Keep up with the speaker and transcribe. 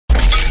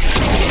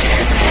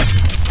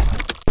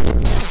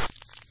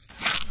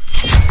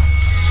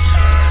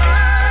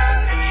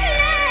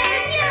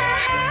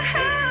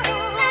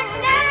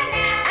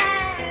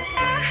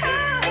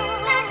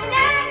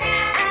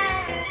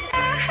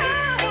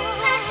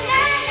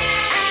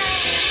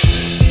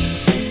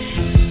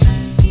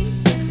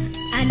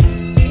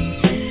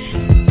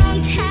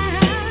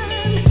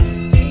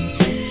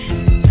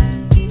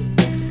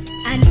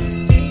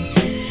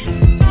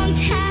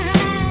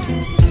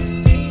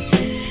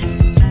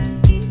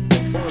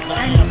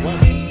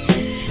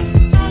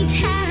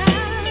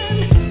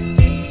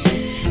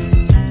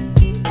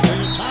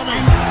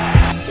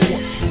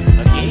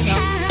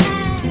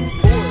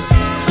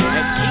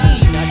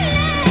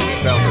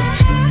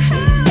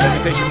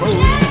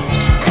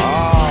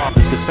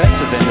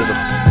defensive end of the.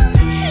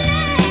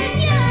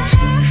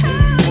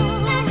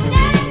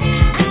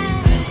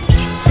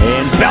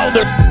 And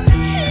Felder.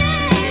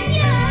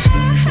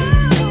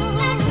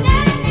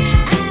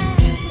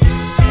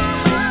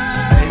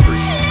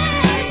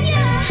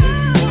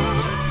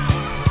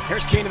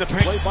 Here's Kane in the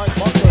paint. Played by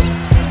Butler.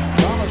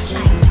 Thomas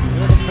in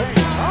the paint.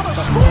 Thomas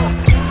scored.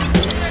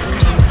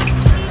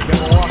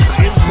 Kevin Walker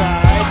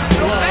inside.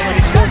 And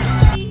he scores.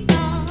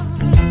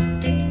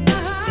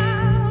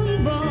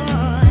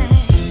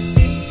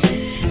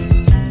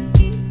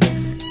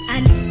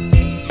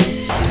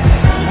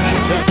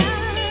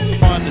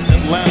 On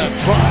Atlanta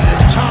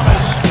drive.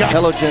 Thomas.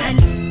 Intelligence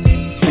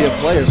of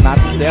players not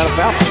to stay out of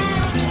foul.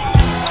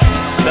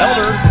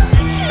 Felder.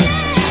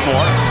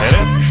 Smart. Hit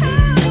it.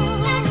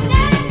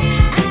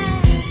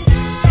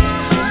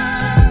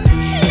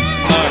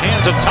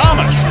 Of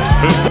Thomas,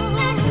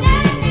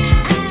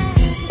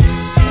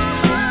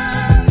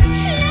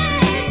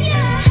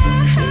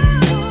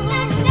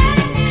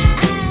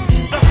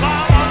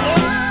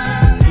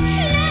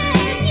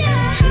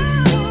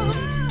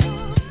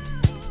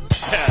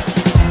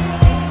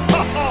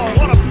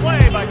 what a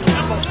play by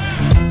Campbell.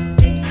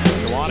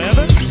 Juwan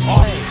Evans.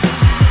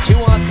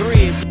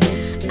 2-on-3s.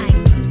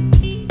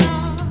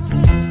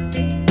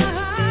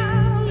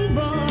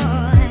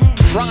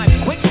 Drives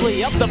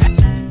quickly up the.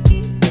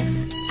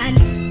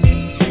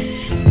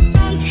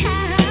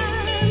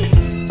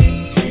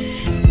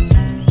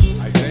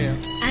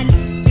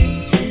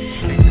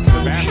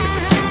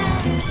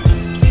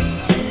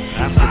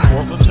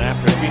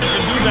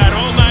 That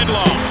all night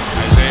long.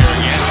 Isaiah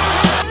again.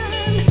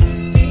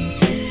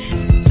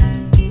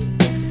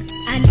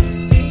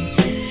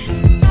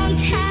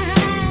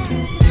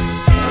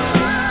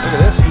 Look at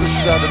this. It's a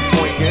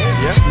 7-point game.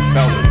 Yeah.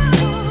 Felder.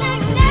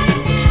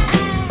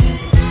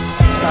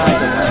 Inside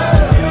the lane.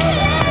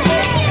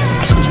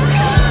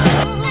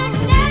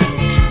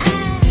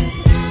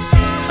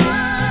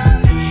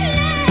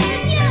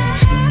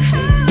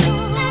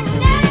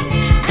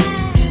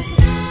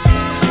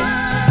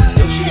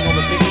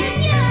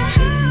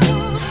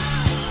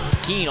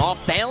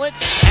 Off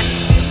balance.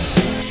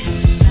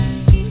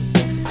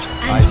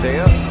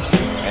 Isaiah,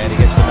 and he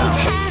gets the bounce.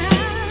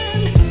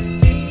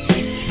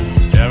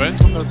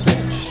 Evans. On the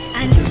bench.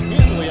 Just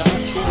easily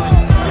outscoring.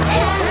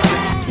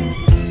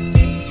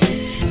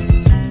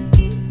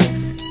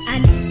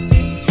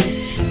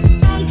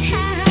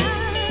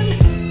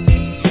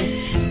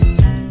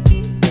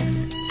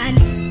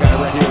 Guy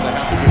right here that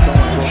has to get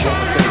going for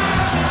Oklahoma State.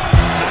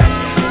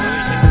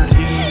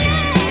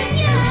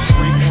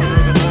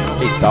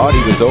 He thought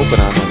he was open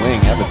on the wing.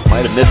 Evans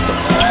might have missed him.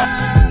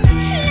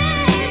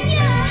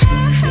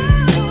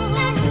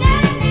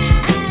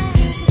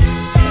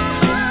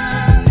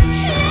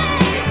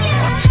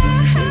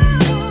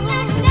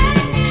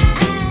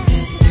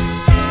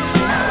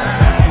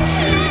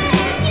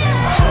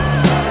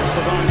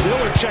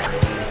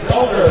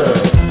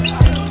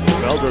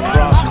 Felder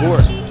cross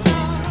court.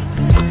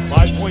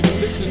 5.6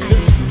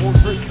 assists for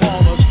Chris Paul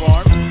thus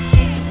far.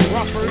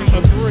 Crawford a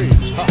 3.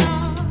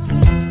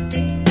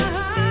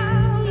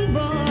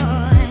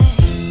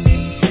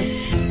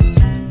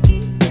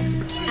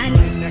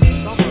 Next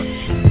summer,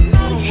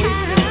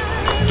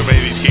 To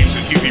make these games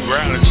in QB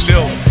Brown, and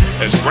still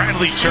as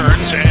Bradley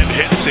turns and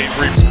hits a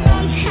free.